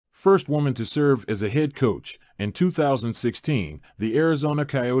first woman to serve as a head coach. In 2016, the Arizona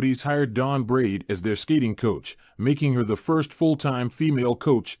Coyotes hired Dawn Braid as their skating coach, making her the first full-time female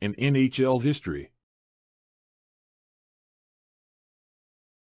coach in NHL history.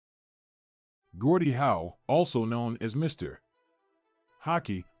 Gordie Howe, also known as Mr.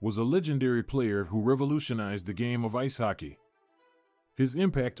 Hockey, was a legendary player who revolutionized the game of ice hockey. His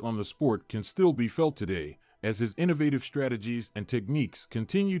impact on the sport can still be felt today, as his innovative strategies and techniques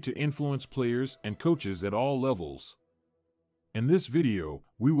continue to influence players and coaches at all levels. In this video,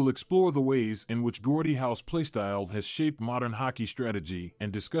 we will explore the ways in which Gordie Howe's playstyle has shaped modern hockey strategy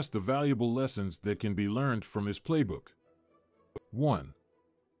and discuss the valuable lessons that can be learned from his playbook. 1.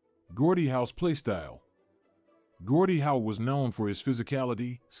 Gordie Howe's playstyle. Gordie Howe was known for his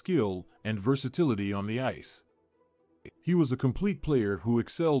physicality, skill, and versatility on the ice. He was a complete player who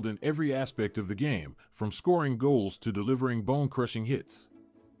excelled in every aspect of the game, from scoring goals to delivering bone-crushing hits.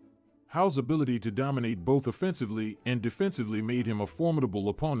 Howe's ability to dominate both offensively and defensively made him a formidable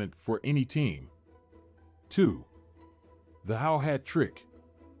opponent for any team. 2. The Howe hat trick.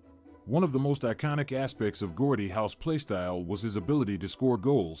 One of the most iconic aspects of Gordie Howe's playstyle was his ability to score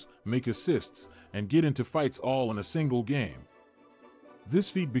goals, make assists, and get into fights all in a single game.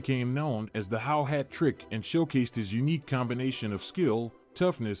 This feat became known as the Howe hat trick and showcased his unique combination of skill,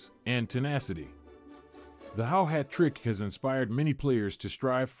 toughness, and tenacity. The Howe hat trick has inspired many players to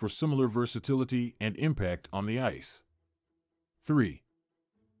strive for similar versatility and impact on the ice. 3.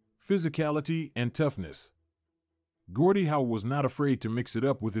 Physicality and toughness. Gordie Howe was not afraid to mix it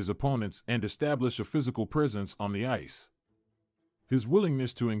up with his opponents and establish a physical presence on the ice. His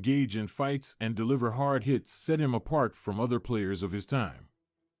willingness to engage in fights and deliver hard hits set him apart from other players of his time.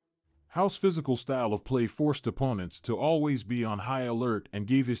 Howe's physical style of play forced opponents to always be on high alert and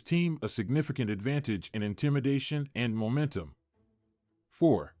gave his team a significant advantage in intimidation and momentum.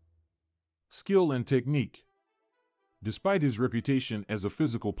 4. Skill and technique. Despite his reputation as a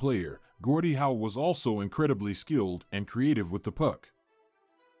physical player, Gordie Howe was also incredibly skilled and creative with the puck.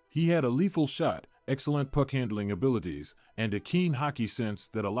 He had a lethal shot, excellent puck-handling abilities, and a keen hockey sense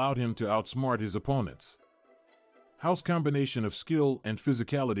that allowed him to outsmart his opponents. Howe's combination of skill and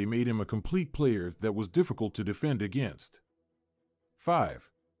physicality made him a complete player that was difficult to defend against. 5.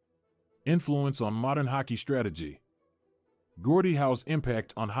 Influence on modern hockey strategy. Gordie Howe's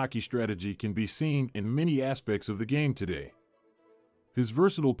impact on hockey strategy can be seen in many aspects of the game today. His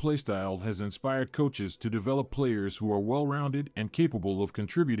versatile playstyle has inspired coaches to develop players who are well-rounded and capable of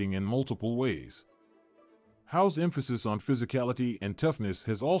contributing in multiple ways. Howe's emphasis on physicality and toughness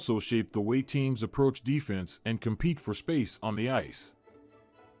has also shaped the way teams approach defense and compete for space on the ice.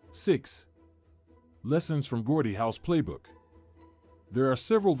 6. Lessons from Gordie Howe's playbook. There are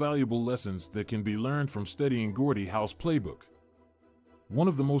several valuable lessons that can be learned from studying Gordie Howe's playbook. One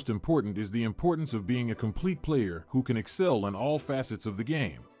of the most important is the importance of being a complete player who can excel in all facets of the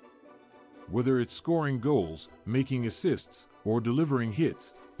game. Whether it's scoring goals, making assists, or delivering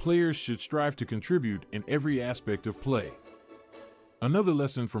hits, players should strive to contribute in every aspect of play. Another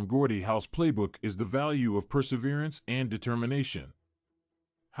lesson from Gordie Howe's playbook is the value of perseverance and determination.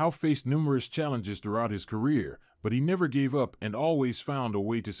 Howe faced numerous challenges throughout his career, but he never gave up and always found a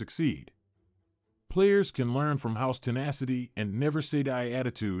way to succeed. Players can learn from Howe's tenacity and never-say-die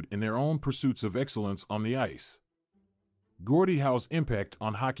attitude in their own pursuits of excellence on the ice. Gordie Howe's impact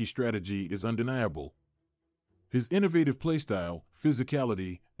on hockey strategy is undeniable. His innovative playstyle,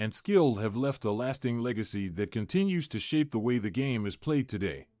 physicality, and skill have left a lasting legacy that continues to shape the way the game is played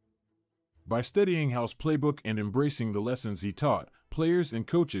today. By studying Howe's playbook and embracing the lessons he taught, players and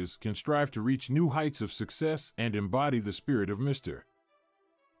coaches can strive to reach new heights of success and embody the spirit of Mr.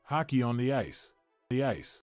 Hockey on the ice.